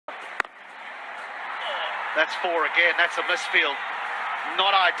That's 4 again. That's a misfield.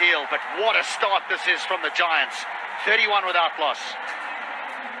 Not ideal, but what a start this is from the Giants. 31 without loss.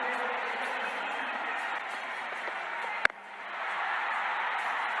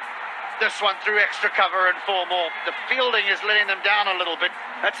 This one through extra cover and 4 more. The fielding is letting them down a little bit.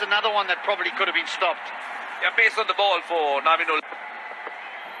 That's another one that probably could have been stopped. Yeah, pace on the ball for Navino.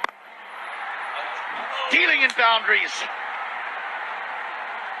 Dealing in boundaries.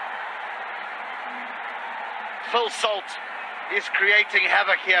 Phil Salt is creating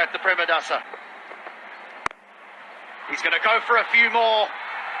havoc here at the Premadasa. He's going to go for a few more.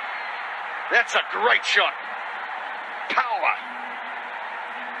 That's a great shot. Power.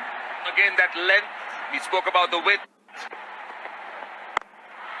 Again, that length. We spoke about the width.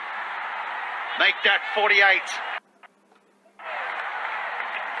 Make that 48.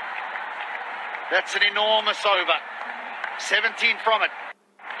 That's an enormous over. 17 from it.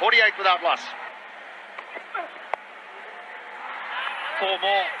 48 without loss. 4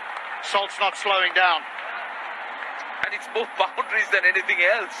 more. Salt's not slowing down. And it's more boundaries than anything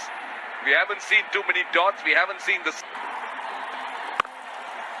else. We haven't seen too many dots. We haven't seen this.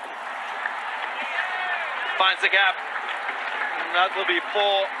 Finds a gap. And that will be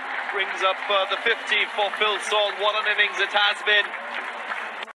 4. Brings up the 50 for Phil Salt. What an innings it has been.